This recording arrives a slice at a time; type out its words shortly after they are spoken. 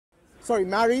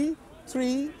marry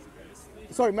three.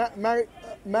 Sorry, marry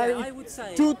I would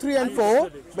say 2, 3, and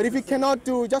 4. But if you cannot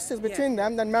do justice between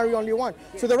them, then marry only one.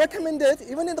 So they recommended,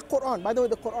 even in the Quran. By the way,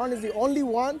 the Quran is the only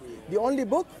one, the only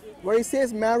book where it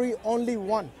says marry only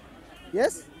one.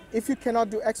 Yes. If you cannot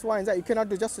do X, Y, and Z, you cannot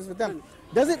do justice with them.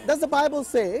 Does the Bible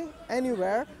say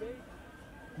anywhere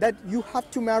that you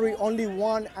have to marry only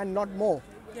one and not more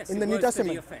in the New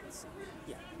Testament?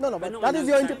 Yeah. No, but that is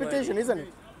your interpretation, isn't it?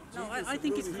 No, I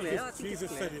think it's clear.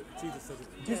 Jesus said it.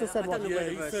 Jesus said what? Yeah,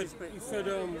 he said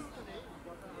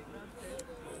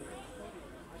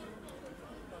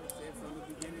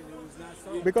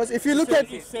because if you look at...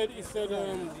 He said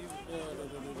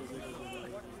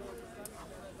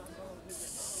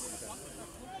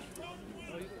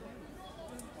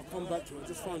come back to it.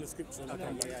 Just find the scripture.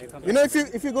 You know,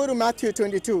 if you go to Matthew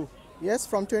 22, yes,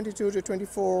 from 22 to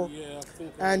 24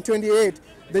 and 28,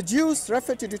 the Jews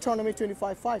refer to Deuteronomy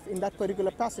 25:5 in that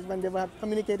particular passage when they were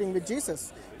communicating with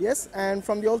Jesus. Yes, and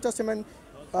from the Old Testament,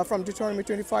 from Deuteronomy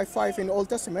 25:5 in the Old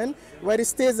Testament, where it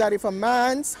states that if a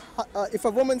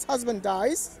woman's husband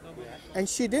dies and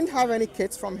she didn't have any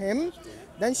kids from him,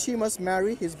 then she must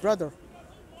marry his brother.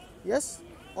 Yes,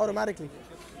 automatically.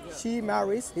 She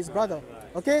marries his brother.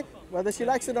 Okay, whether she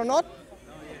likes it or not.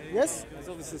 Yes. It's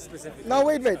obviously specific. Now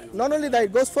wait. Not only that,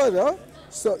 it goes further.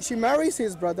 So she marries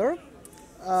his brother.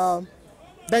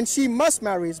 Then she must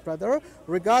marry his brother,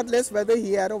 regardless whether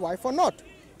he had a wife or not.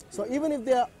 So even if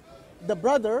the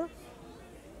brother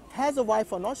has a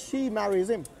wife or not, she marries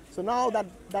him. So now that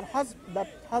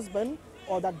husband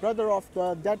or that brother of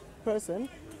the dead person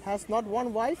has not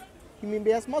one wife, he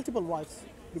maybe has multiple wives,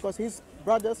 because his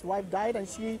brother's wife died and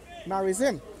she marries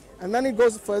him. And then it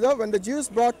goes further. When the Jews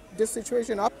brought this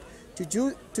situation up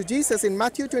to Jesus in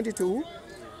Matthew 22,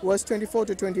 verse 24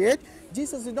 to 28,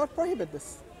 Jesus did not prohibit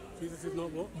this. Jesus did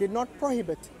not what? Did not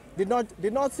prohibit.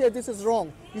 Did not say this is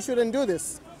wrong. You shouldn't do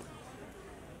this.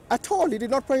 At all, he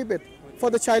did not prohibit for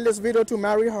the childless widow to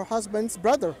marry her husband's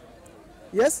brother.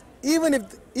 Yes, even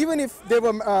if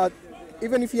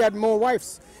he had more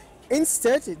wives.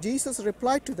 Instead, Jesus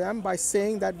replied to them by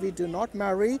saying that we do not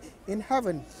marry in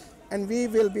heaven, and we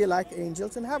will be like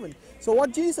angels in heaven. So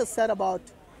what Jesus said about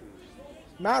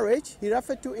marriage, he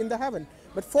referred to in the heaven.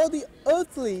 But for the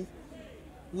earthly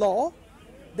law,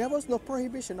 there was no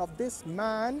prohibition of this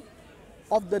man,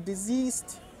 of the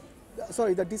deceased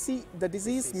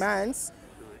man's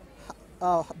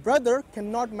brother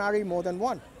cannot marry more than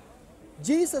one.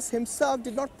 Jesus himself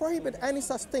did not prohibit any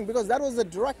such thing, because that was a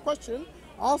direct question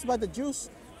asked by the Jews,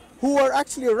 who were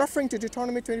actually referring to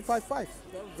Deuteronomy 25:5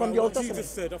 from the Old Testament. What Jesus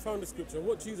said, I found the scripture.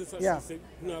 What Jesus actually said.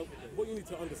 Now, what you need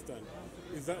to understand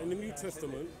is that in the New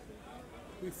Testament,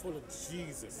 we follow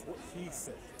Jesus, what he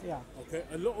said. Yeah. Okay.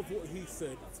 A lot of what he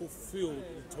said fulfilled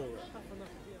the Torah.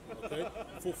 Okay.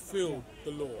 Fulfilled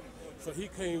the law. So he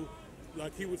came,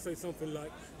 like he would say something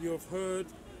like, "You have heard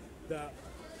that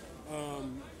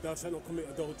thou shalt not commit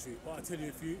adultery, but I tell you,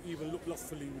 if you even look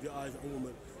lustfully with your eyes at a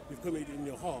woman, you've committed it in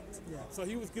your heart." Yeah. So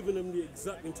he was giving them the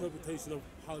exact interpretation of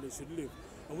how they should live.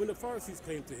 And when the Pharisees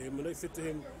came to him and they said to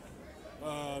him,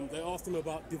 they asked him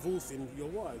about divorcing your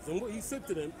wives, and what he said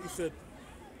to them, he said,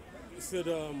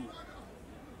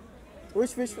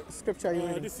 which scripture are you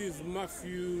reading? This is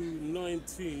Matthew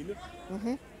 19,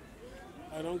 and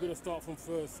I'm going to start from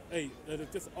verse 8. And they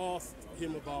just asked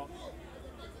him about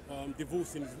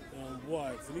divorcing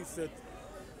wives, and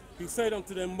he said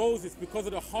unto them, Moses, because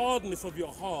of the hardness of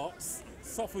your hearts,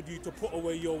 suffered you to put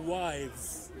away your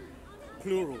wives,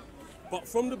 plural. But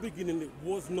from the beginning it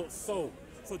was not so.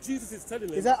 So Jesus is telling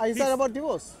them... Is that about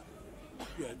divorce?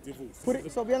 Yeah, divorce.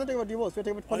 So we are not talking about divorce, we're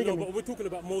talking about polygamy. I know, but we're talking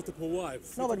about multiple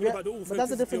wives. No, but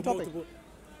that's a different topic. Yes,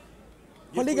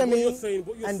 polygamy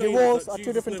and divorce are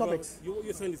two different topics. What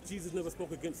you're saying is Jesus never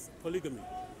spoke against polygamy.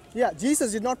 Yeah,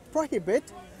 Jesus did not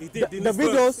prohibit the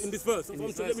widows. In this verse.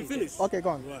 Let me finish. Okay,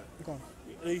 go on. Right. Go on.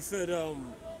 And he said,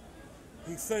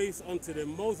 he says unto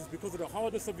them, Moses, because of the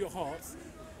hardness of your hearts,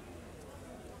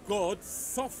 God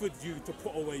suffered you to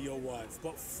put away your wives.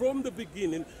 But from the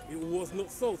beginning, it was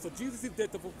not so. So Jesus is there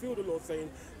to fulfill the law,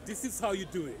 saying, this is how you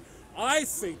do it. I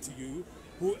say to you,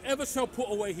 whoever shall put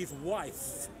away his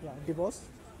wife, divorce,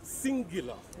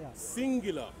 singular,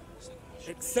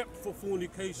 except for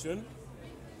fornication,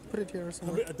 put it here.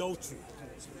 Commit adultery.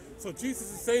 So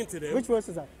Jesus is saying to them. Which verse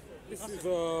is that? This is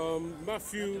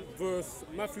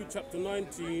Matthew chapter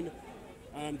 19,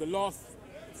 and the last,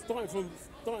 starting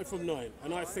from 9.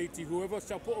 And I say to you, whoever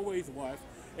shall put away his wife,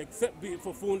 except be it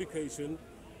for fornication,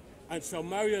 and shall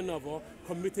marry another,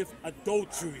 committeth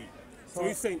adultery. So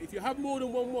he's saying, if you have more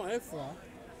than one wife,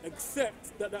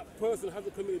 except that person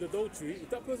hasn't committed adultery, if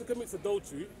that person commits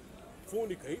adultery,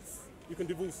 fornicates, you can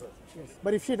divorce her. Yes.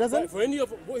 But if she doesn't, But for any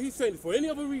other, what he's saying, for any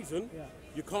other reason, Yeah.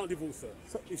 you can't divorce her.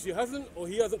 So- if she hasn't or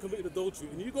he hasn't committed adultery,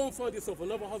 and you go and find yourself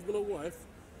another husband or wife,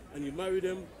 and you marry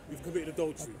them, you've committed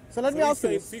adultery. So let me ask you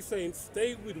he's this. He's saying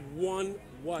stay with one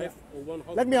wife or one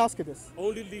husband. let me ask you this.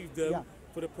 Only leave them Yeah.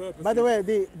 for the purpose. By the way,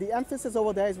 the emphasis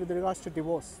over there is with regards to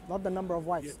divorce, not the number of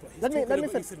wives. yes, but he's let me talking about,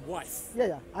 he finish. said wife.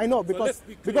 Yeah, I know because let's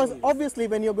be clear on this. obviously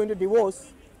when you're going to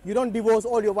divorce, you don't divorce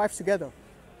all your wives together.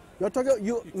 You're talking.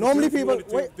 Because Normally if you people wanted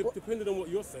to, wait. depending on what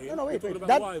you're saying. No, you're wait. talking about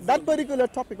That wives, that aren't you? particular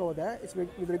topic over there is with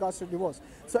regards to divorce.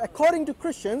 So according to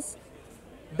Christians,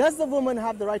 does the woman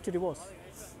have the right to divorce?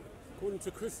 According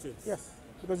to Christians. Yes,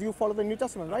 because you follow the New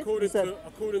Testament, right? You According said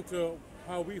according to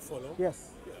how we follow. yes.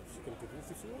 Yeah, she can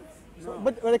divorce if she wants. So,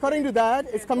 but according to that,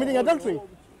 it's committing adultery.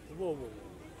 Whoa.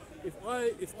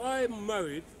 If I'm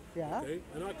married, Yeah. okay,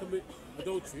 and I commit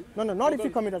adultery. No, not if you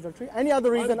commit adultery. Any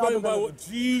other reason I'm other going by than what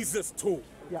Jesus taught.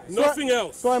 yeah. Nothing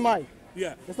else. So am I.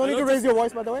 Yeah. There's no And need to I raise just- your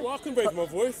voice, by the way. Well, I can raise my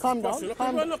voice. Calm down, Question.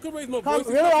 calm I can raise my Calm-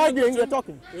 voice. we're not arguing, we're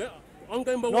talking. Yeah. I'm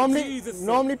going by what Normally, Jesus said.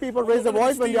 normally people I'm raise their not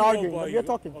gonna voice when be they're steamrolled arguing, by but you. we're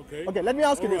talking. Okay. Okay, let me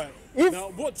ask you All this. right. If Now,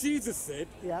 what Jesus said,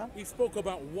 Yeah. he spoke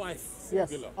about wife, yes,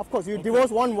 singular. of course, you Okay. divorce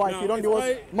one wife, Now, you don't if divorce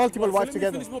I- multiple well, so wives let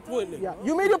together. me finish my point then. Yeah,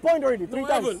 you made your point already three No, I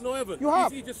times. haven't. No, I haven't. You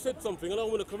have. He just said something, and I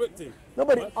want to correct him. No,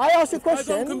 but Right? I asked you a If I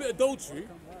question. don't commit adultery,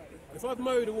 if I've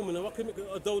married a woman and I commit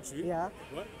adultery, Yeah.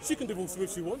 right, she can divorce me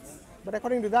if she wants. But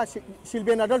according to that, she'll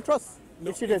be an adulteress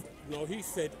if she did. No, he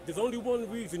said there's only one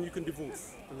reason you can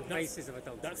divorce. On the basis of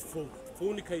adultery. That's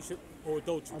fornication or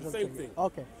adultery. The same thing.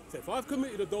 Okay, So if I've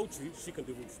committed adultery, she can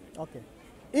divorce me. okay.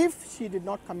 If she did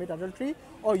not commit adultery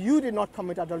or you did not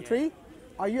commit adultery,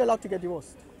 are you allowed to get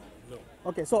divorced? No.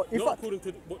 Okay, so if Not according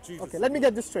to what Jesus okay, said. let me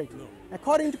get this straight. No.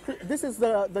 According to this is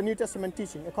the New Testament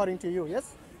teaching, according to you,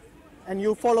 yes, and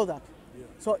you follow that. Yeah.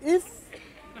 So if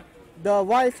the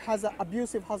wife has an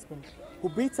abusive husband who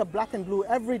beats her black and blue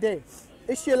every day,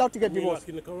 is she allowed to get You mean divorced? like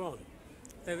in the Quran?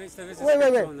 There is a Wait.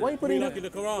 scripture on Why are you that. putting You mean like in the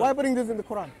Quran? why are you putting this in the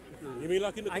Quran? You mean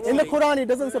like in the Quran? In the Quran, it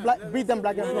doesn't say beat them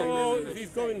black and blue. No, if he's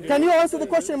going there. Can you answer the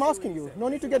question I'm asking you? No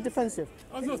need to get defensive.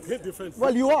 I'm not getting defensive.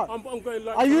 Well, you are. I'm going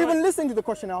like. Are you like- even listening to the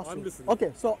question I asked I'm you? listening.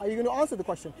 Okay, so are you going to answer the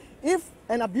question? If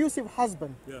an abusive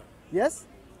husband, Yeah. yes,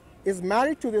 is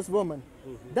married to this woman,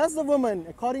 Mm-hmm. does the woman,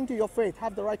 according to your faith,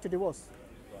 have the right to divorce?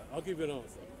 Right, I'll give you an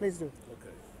answer. Please do.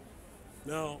 Okay.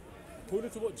 Now,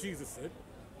 according to what Jesus said,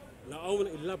 now I want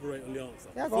to elaborate on the answer.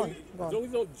 Yeah, go on, go on. As long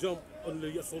as you don't jump on the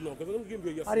yes or no, because I'm going to give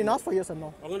you a yes I didn't or no. ask for yes or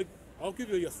no. I'll give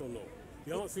you a yes or no.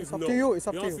 The answer is It's up no. to you, it's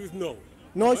up the to you. answer is no.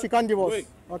 No, she can't divorce. Wait,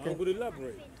 Okay. I'm going to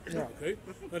elaborate. Yeah. Okay.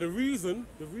 Now the reason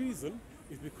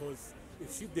is because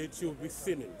if she did, she'll be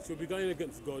sinning. She'll be going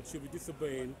against God. She'll be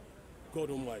disobeying God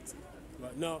Almighty.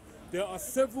 Right. Now there are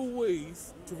several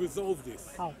ways to resolve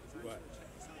this. How? Right.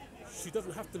 She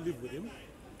doesn't have to live with him.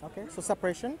 Okay, so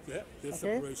separation. Yeah. There's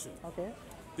Okay. separation. Okay.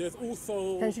 There's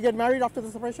also. Can she get married after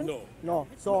the separation? No. No.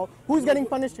 So who's getting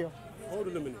punished here? Hold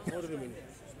on a minute.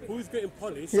 Who's getting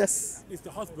punished? Yes. Is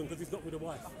the husband because he's not with the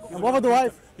wife. He's And a what about the beater.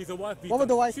 wife? He's a wife beater. What about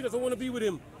the wife? She doesn't want to be with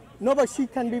him. No, but she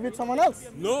can be with someone else.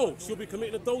 No, she'll be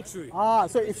committing adultery. Ah,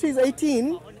 so if she's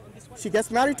 18, she gets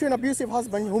married to an abusive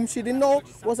husband whom she didn't know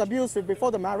was abusive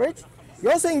before the marriage.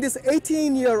 You're saying this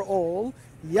 18-year-old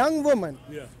young woman,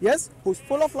 Yeah. yes, who's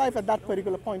full of life at that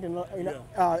particular point in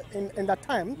that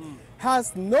time,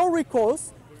 has no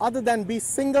recourse other than be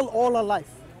single all her life.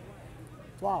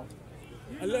 Wow.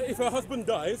 And if her husband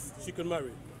dies, she can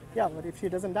marry. Yeah, but if she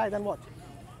doesn't die, then what?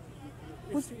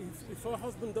 If her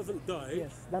husband doesn't die,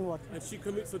 Yes, then what? and she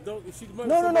commits adultery, if she marries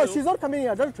No, someone she's not committing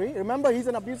adultery. Remember, he's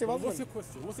an abusive else, what's husband. your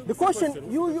question? What's The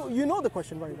question, you know the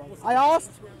question very well. I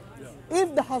asked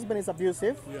if the husband is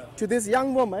abusive Yeah. to this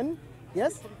young woman,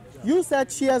 yes, you said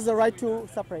she has the right to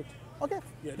separate. Okay.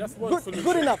 Yeah, that's one Good, solution.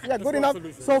 good enough. Yeah, That's good one enough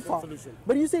solution. so That's one far. solution.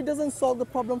 But you say it doesn't solve the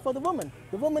problem for the woman.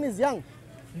 The woman is young.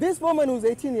 This woman who's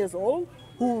 18 years old,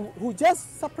 who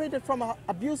just separated from her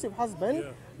abusive husband,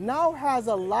 Yeah. now has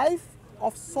a life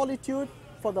of solitude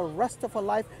for the rest of her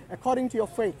life, according to your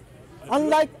faith.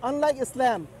 Unlike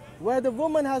Islam, where the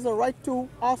woman has a right to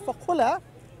ask for khula,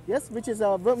 yes, which is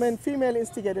a female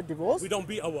instigated divorce. We don't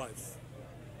beat our wives.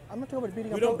 I'm not talking about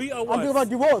beating. We don't beat our I'm talking wives. about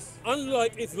divorce.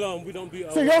 Unlike Islam, we don't beat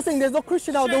our So wives. you're saying there's no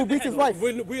Christian out there who beats his wife?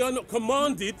 We are not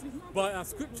commanded by our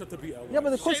scripture to beat our wives. Yeah,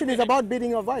 but the question is about beating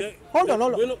your wife. They- Hold on.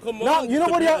 we're not Now commanded you know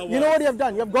to what beat our you know what wives. you have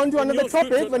done. You have gone to In another your topic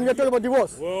scripture- when we are talking about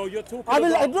divorce. Well, you're talking I will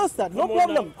about, address that. No Come on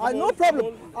problem. now, come No on, problem.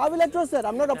 come on. I will address that.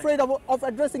 I'm not afraid of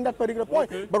addressing that particular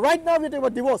point. Okay. But right now we're talking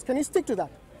about divorce. Can you stick to that?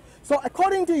 So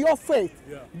according to your faith,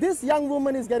 Yeah. this young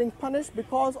woman is getting punished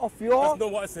because of your. That's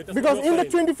not what I said. That's Because what in you're the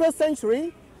saying. 21st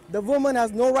century, the woman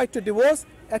has no right to divorce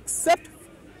except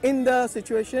in the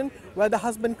situation where the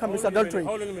husband commits adultery.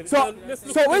 Hold on a minute. So, Let's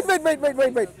look so at wait. Let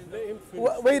him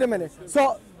finish. Wait a minute.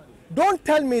 So, don't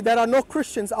tell me there are no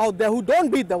Christians out there who don't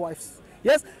beat their wives.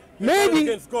 Yes, going maybe.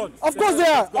 against God. Of course they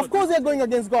are. Of course they are going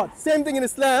against God. Same thing in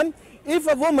Islam.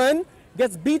 If a woman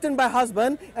gets beaten by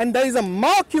husband and there is a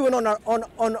mark even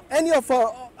on any of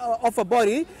her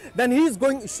body, then he is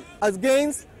going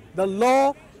against the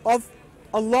law of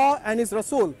Allah and His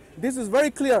Rasul. This is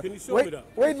very clear. Can you show me that?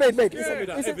 Wait. Show me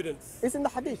that evidence. It's in the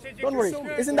hadith. Don't worry.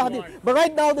 It's in the hadith. But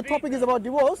right now the topic is about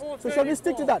divorce. So shall we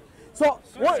stick to that? So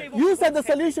what you said the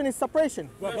solution is separation.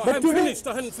 Right, but I But hadn't finished.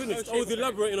 I hadn't finished. I was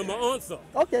elaborating on my answer.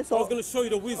 Okay, so I was going to show you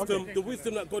the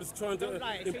wisdom that God is trying to.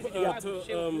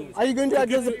 are you going to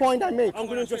address the point I made? I'm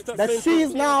going to address that. That same she is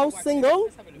point. now single.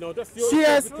 No, that's your She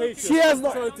has interpretation. no.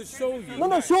 I'm trying to show you.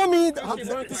 No, show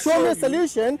me a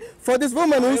solution for this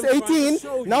woman who's I am trying to 18,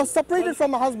 show you. now separated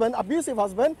from a husband, abusive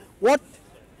husband. What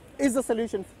is the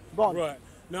solution? God. Right.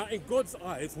 Now, in God's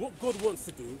eyes, what God wants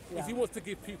to do is He wants to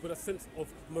give people a sense of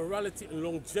morality and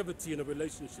longevity in a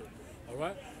relationship. All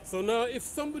right. So now, if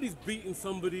somebody's beating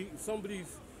somebody, if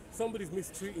somebody's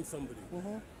mistreating somebody,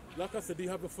 like I said, you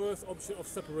have the first option of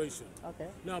separation. Okay.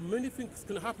 Now, many things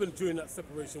can happen during that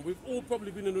separation. We've all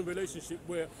probably been in a relationship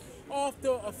where,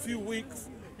 after a few weeks,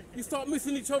 you start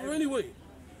missing each other anyway.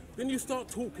 Then you start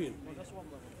talking.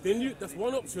 That's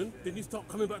one option. Then you start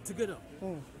coming back together.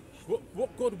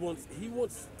 What God wants, He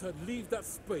wants to leave that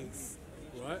space,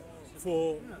 right,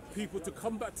 for people to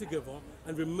come back together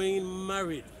and remain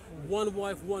married. One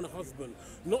wife, one husband.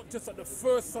 Not just at the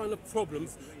first sign of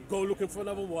problems, go looking for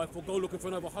another wife or go looking for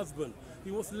another husband. He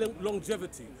wants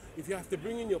longevity. If you have to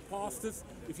bring in your pastors,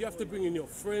 if you have to bring in your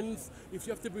friends, if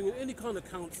you have to bring in any kind of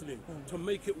counseling to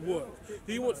make it work.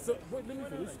 He wants to, wait, let me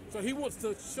finish. So He wants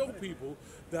to show people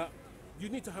that you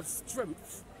need to have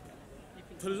strength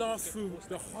to last through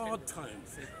the hard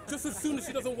times. Just as soon as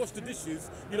she doesn't wash the dishes,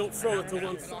 you don't throw her to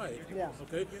one side. Yeah.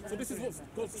 Okay? So this is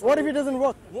God's What if he doesn't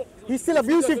work? He's still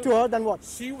abusive to her, then what?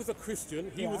 She was a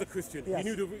Christian, he was a Christian. Yes.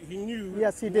 He knew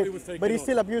Yes, he what did. was taking But he on.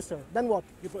 still abused her. Then what?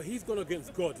 Yeah, but he's gone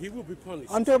against God. He will be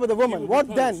punished. I'm talking about the He woman. will What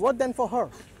be then? punished. What then for her?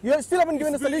 You still haven't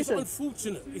given a solution. It's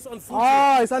unfortunate. It's unfortunate.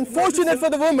 Ah, it's unfortunate for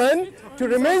the woman to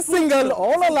remain single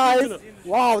all her life.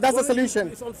 Wow, that's a solution.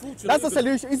 It's unfortunate. That's a isn't it?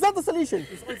 solution. Is that the solution?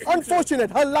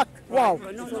 Unfortunate. Her luck. Wow.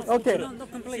 Okay.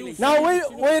 Not completely. Now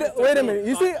wait a minute.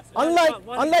 You see,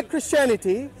 unlike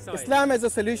Christianity, Islam has a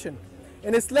solution.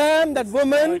 In Islam, that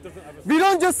woman, we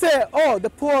don't just say, oh, the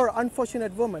poor,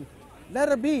 unfortunate woman. Let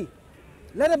her be.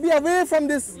 Let her be away from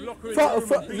this. Lock her in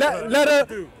the room. Let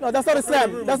her. No, that's not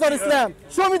Islam. That's not Islam.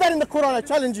 Show me that in the Quran. I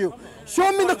challenge you.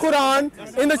 Show me the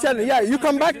Quran in the challenge. Yeah, you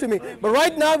come back to me. But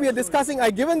right now we are discussing.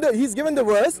 He's given the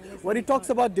verse where he talks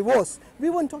about divorce. We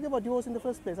weren't talking about divorce in the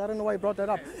first place. I don't know why he brought that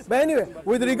up. But anyway,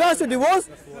 with regards to divorce,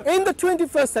 in the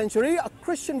 21st century, a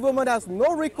Christian woman has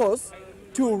no recourse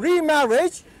to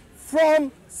remarriage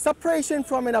from separation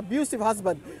from an abusive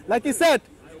husband. Like he said,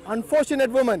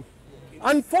 unfortunate woman.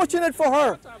 Unfortunate for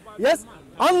her. Yes.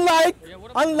 Unlike,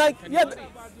 yeah,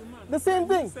 the same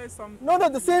thing. No,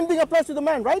 the same thing applies to the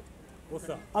man, right? What's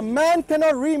that? A man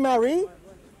cannot remarry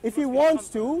if he wants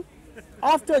to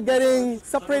after getting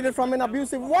separated from an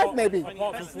abusive wife, maybe.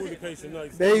 Apart from fornication, no.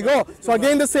 There you go. So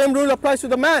again, the same rule applies to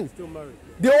the man. Still married.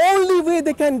 The only way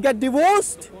they can get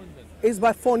divorced is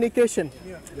by fornication,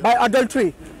 by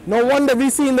adultery. No wonder we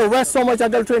see in the West so much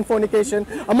adultery and fornication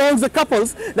amongst the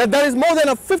couples that there is more than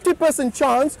a 50%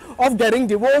 chance of getting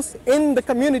divorced in the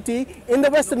community in the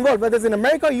Western world, whether it's in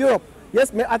America or Europe.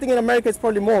 Yes, I think in America it's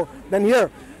probably more than here.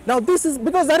 Now this is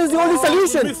because that is the only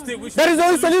solution. That is the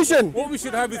only solution. What we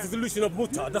should have is the solution of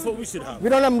muta. That's what we should have. We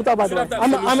don't have muta, by the way.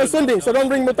 I'm a Sunni, so don't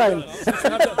bring muta in.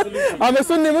 I'm a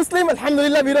Sunni Muslim,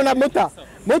 alhamdulillah, we don't have muta.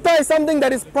 Muta is something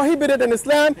that is prohibited in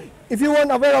Islam. If you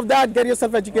weren't aware of that, get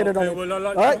yourself educated on it.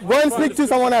 All right, go and speak to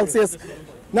someone else. Yes.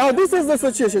 Now this is the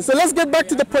situation. So let's get back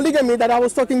to the polygamy that I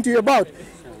was talking to you about.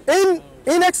 In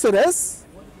Exodus,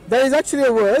 there is actually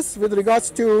a verse with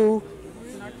regards to.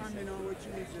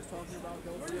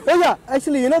 Oh yeah,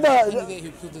 actually, you know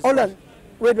hold on,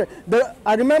 wait.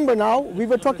 I remember now. We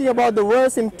were talking about the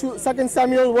verse in 2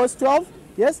 Samuel verse 12.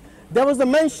 Yes, there was a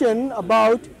mention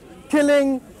about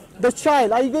killing the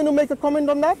child. Are you going to make a comment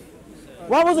on that?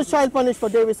 Why was the child punished for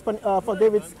David's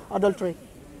adultery?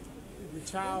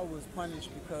 The child was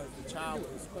punished because the child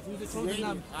was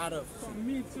created out of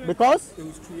sin. Because? It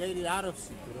was created out of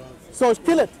sin. So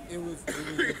kill it. It was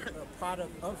a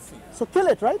product of sin. So kill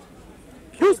it, right?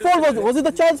 Whose fault was it? Was it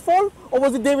the child's fault or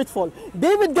was it David's fault?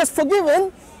 David gets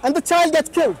forgiven and the child gets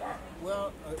killed.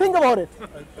 Well, think about it.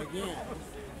 Again,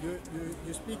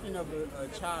 you're speaking of a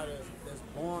child that's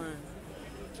born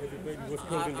Every baby was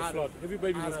killed in the flood. Every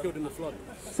baby was killed in the flood.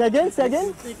 Say again, say again.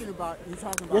 You're thinking about, you're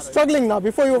talking about. You're struggling now.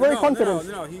 Before you were very confident.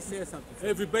 No, he said something.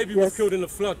 Every baby Yes. was killed in the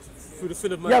flood through the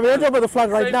sin of man. Yeah, we're not talking about the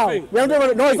flood right Same now. thing. We're not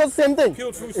talking about, no, it's not the same thing.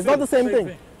 Killed through It's sin. not the same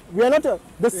thing. We are not.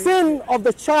 The sin of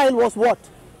the child was what?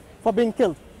 For being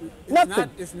killed. Nothing.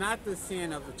 It's not the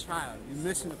sin of the child. You're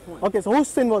missing the point. Okay, so whose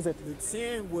sin was it? The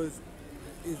sin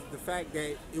is the fact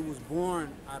that it was born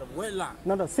out of wedlock.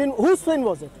 No, no. Sin. Whose sin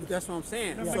was it? That's what I'm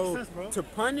saying. So to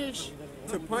punish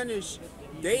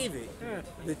David,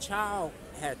 the child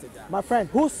had to die. My friend,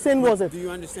 whose sin was it? Do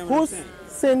you understand what I'm Whose saying?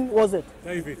 sin was it?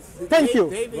 David. Thank you.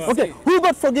 David's Okay, sin. who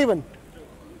got forgiven?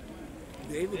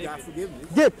 David got forgiveness.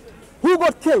 Good. Who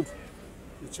got killed?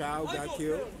 The child got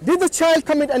killed. Did the child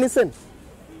commit any sin?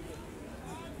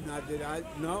 Not that I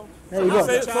no. There you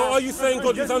go. So are you saying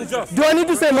God is unjust? Do I need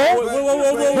to say more?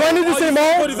 Whoa. Do I need to say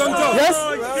more? God is unjust. Yes.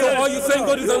 So are you saying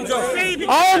God is unjust?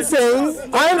 I am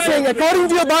saying, according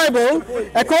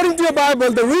to your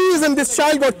Bible, the reason this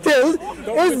child got killed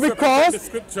is because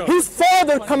his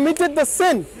father committed the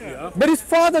sin, but his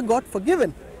father got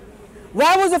forgiven.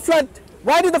 Why was the flood?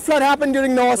 Why did the flood happen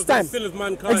during Noah's time? Sin of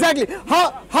mankind. Exactly.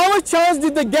 How much chance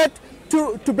did they get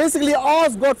to basically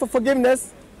ask God for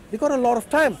forgiveness? They got a lot of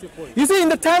time. You see, in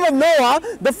the time of Noah,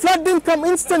 the flood didn't come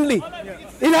instantly.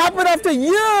 It happened after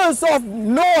years of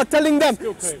Noah telling them,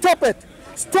 stop it.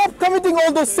 Stop committing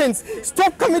all those sins.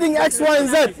 Stop committing X, Y, and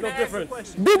Z.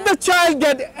 Did the child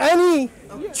get any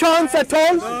chance at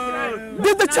all?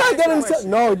 Did the child get any chance?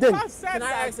 No, it didn't. Can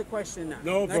I ask a question now?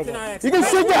 No, Now, can brother. I ask You can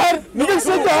shake your head. You can shake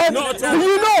your head.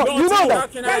 You know Now,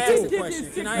 that. can I ask a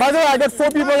question? Can I By the way, I got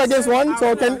 4 people against 1,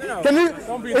 so can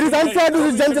we? It is unfair to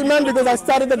this gentleman because I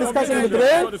started the discussion with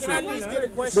Ray. Can I at least get a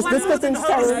question? This discussion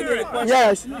started. Can I get a question?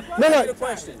 Yes. No.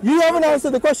 question. You haven't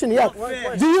answered the question yet.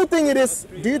 Do you think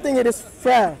it is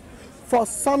fair for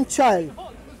some child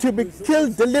to be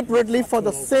killed deliberately for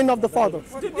the sin of the father?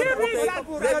 Do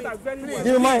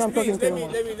you mind? I'm talking to you.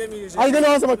 Let me just. Are you going to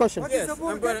answer my question? Yes,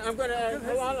 I'm gonna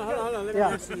hold on. Let me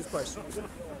answer this question.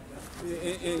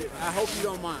 And I hope you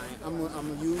don't mind. I'm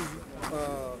gonna use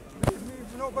the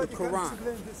Quran.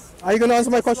 Are you going to answer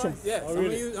my question? Yes, I'm gonna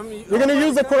use. You're going to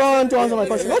use the Quran to answer my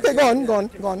question. Okay, go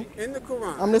on. In the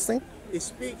Quran, I'm listening. it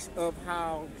speaks of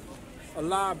how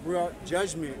Allah brought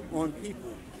judgment on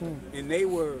people, and they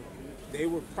were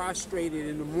prostrated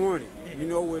in the morning. You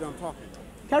know what I'm talking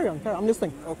about? Carry on. I'm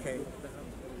listening. Okay.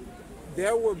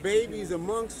 There were babies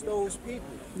amongst those people.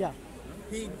 Yeah.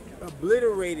 He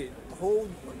obliterated whole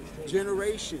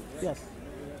generations. Yes.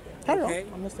 Carry Okay.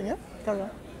 on. I'm listening. Yeah. Carry on.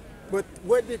 But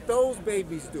what did those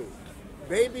babies do?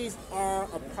 Babies are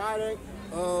a product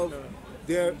of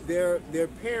their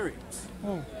parents.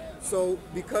 So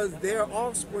because their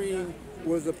offspring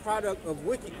was a product of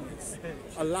wickedness,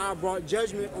 Allah brought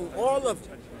judgment on all of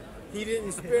them. He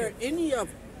didn't spare any of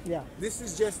them. Yeah. This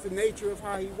is just the nature of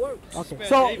how he works. Okay.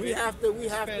 So, We have to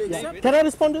accept it. can I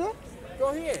respond to that? Go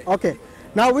ahead. Okay.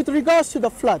 Now, with regards to the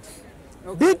flood,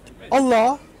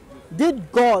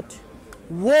 did God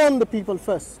warn the people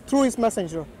first through his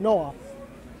messenger, Noah?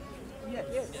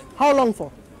 Yes. How long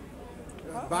for?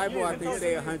 Bible, I think,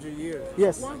 say 100 years.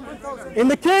 Yes. In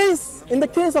the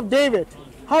case of David,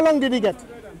 how long did he get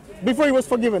before he was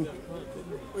forgiven?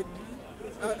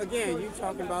 Again, you're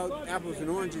talking about apples and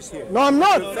oranges here. No, I'm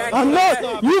not.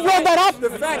 You brought that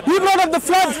up. You brought up the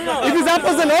floods. If it's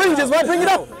apples and oranges, why bring it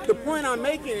up? The point I'm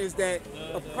making is that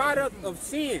a product of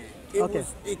sin. Okay.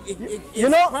 It's You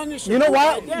know punishable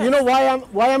why? by death.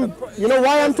 You know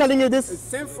why I'm telling you It's this?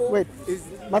 sinful. Wait. Is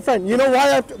My friend, you know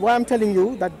why I'm telling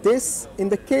you that this, in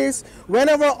the case,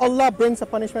 whenever Allah brings a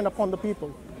punishment upon the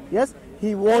people, yes,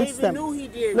 He warns David them. knew he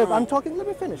did Look, wrong. I'm talking, let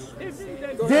me finish.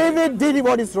 David did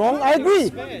what is wrong, I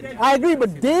agree,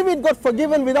 but David got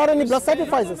forgiven without any blood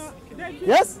sacrifices.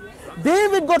 Yes?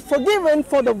 David got forgiven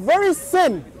for the very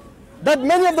sin that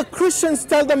many of the Christians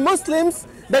tell the Muslims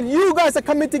that you guys are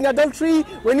committing adultery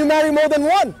when you marry more than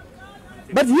one.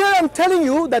 But here I'm telling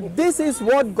you that this is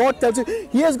what God tells you.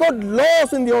 He has got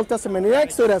laws in the Old Testament, in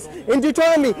Exodus, in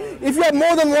Deuteronomy. If you have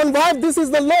more than one wife, this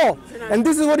is the law. And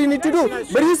this is what you need to do.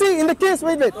 But you see, in the case,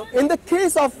 in the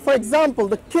case of, for example,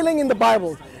 the killing in the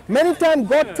Bible, many times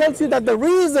God tells you that the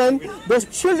reason those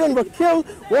children were killed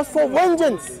was for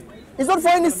vengeance. It's not for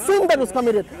any sin that was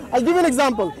committed. I'll give you an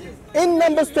example. In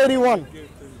Numbers 31,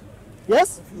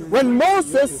 yes, when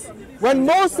Moses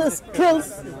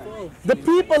kills the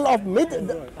people of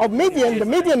Midian, the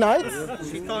Midianites,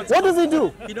 what does he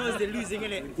do? He knows they're losing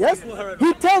in it. Yes,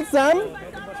 he tells them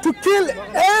to kill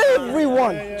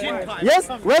everyone. Yes,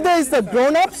 whether it's the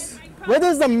grown-ups, whether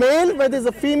it's the male, whether it's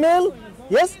the female,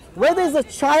 yes, whether it's a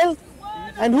child,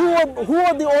 and who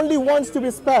are the only ones to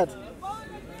be spared?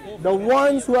 the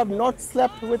ones who have not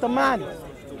slept with a man.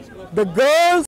 The girls